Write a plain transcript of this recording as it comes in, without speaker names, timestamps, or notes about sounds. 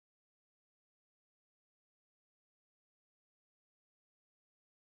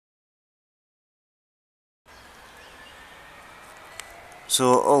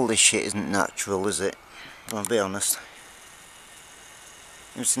So all this shit isn't natural, is it? I'll be honest.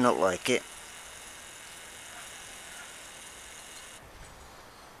 It's not like it.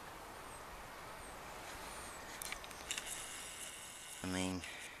 I mean,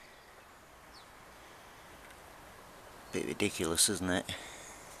 a bit ridiculous, isn't it?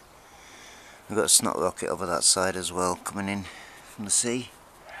 We've got a snot rocket over that side as well, coming in from the sea.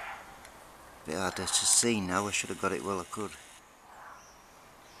 A bit harder to see now, I should have got it while I could.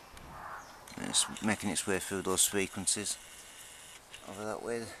 It's making its way through those frequencies. Over that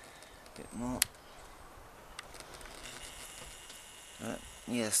way, a bit more.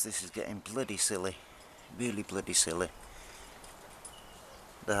 Yes, this is getting bloody silly. Really bloody silly.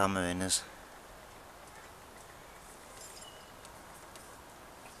 The hammeriness.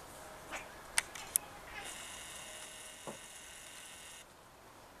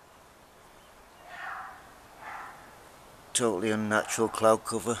 Totally unnatural cloud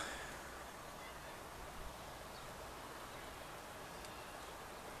cover.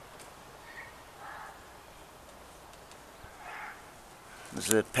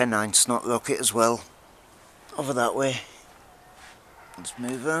 There's a Pennine snot rocket as well, over that way. Let's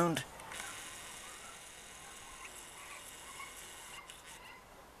move round.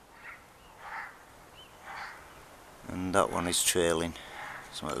 And that one is trailing.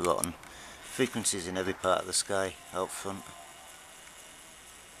 Some of the rotten frequencies in every part of the sky out front.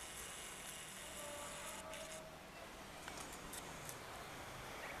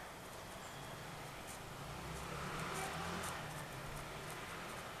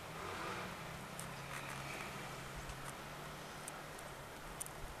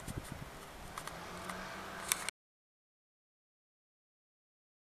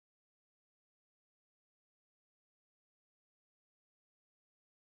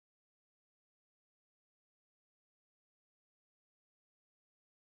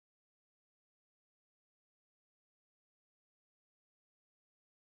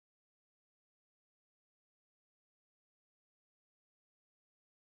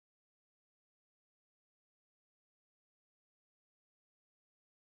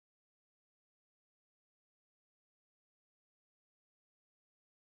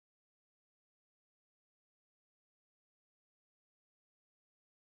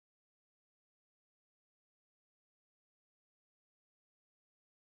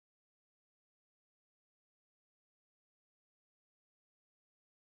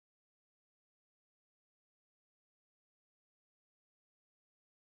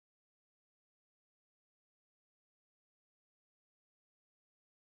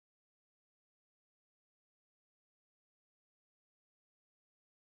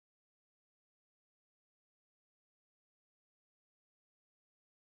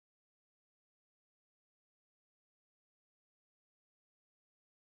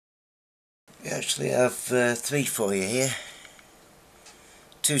 We actually have three for you here.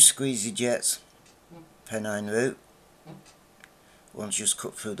 Two squeezy jets, Pennine route. One's just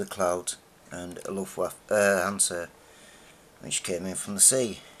cut through the clouds, and a Lufthansa which came in from the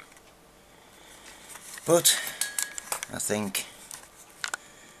sea. But I think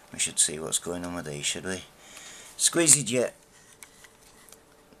we should see what's going on with these, should we? Squeezy jet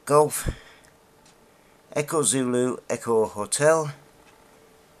Golf Echo Zulu Echo Hotel,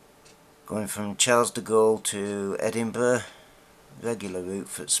 going from Charles de Gaulle to Edinburgh, regular route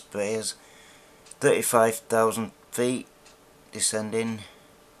for sprayers, 35,000 feet, descending.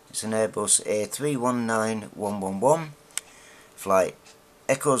 It's an Airbus A319-111, flight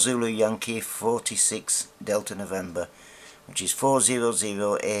Echo Zulu Yankee 46 Delta November, which is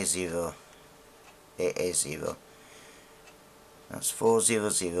 400A0. AA0. That's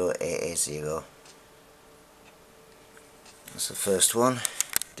 400AA0. That's the first one.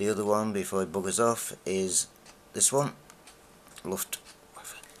 The other one, before it buggers off, is this one,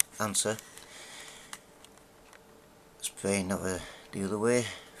 Lufthansa. Spraying over the other way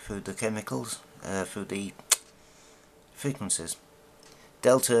through the chemicals, through the frequencies.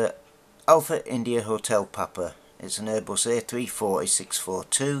 Delta Alpha India Hotel Papa. It's an Airbus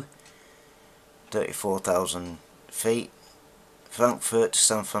A340-642, 34,000 feet, Frankfurt to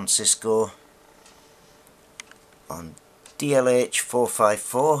San Francisco on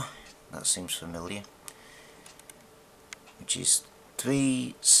D-AIHP, that seems familiar, which is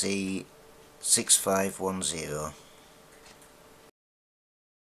 3C6510.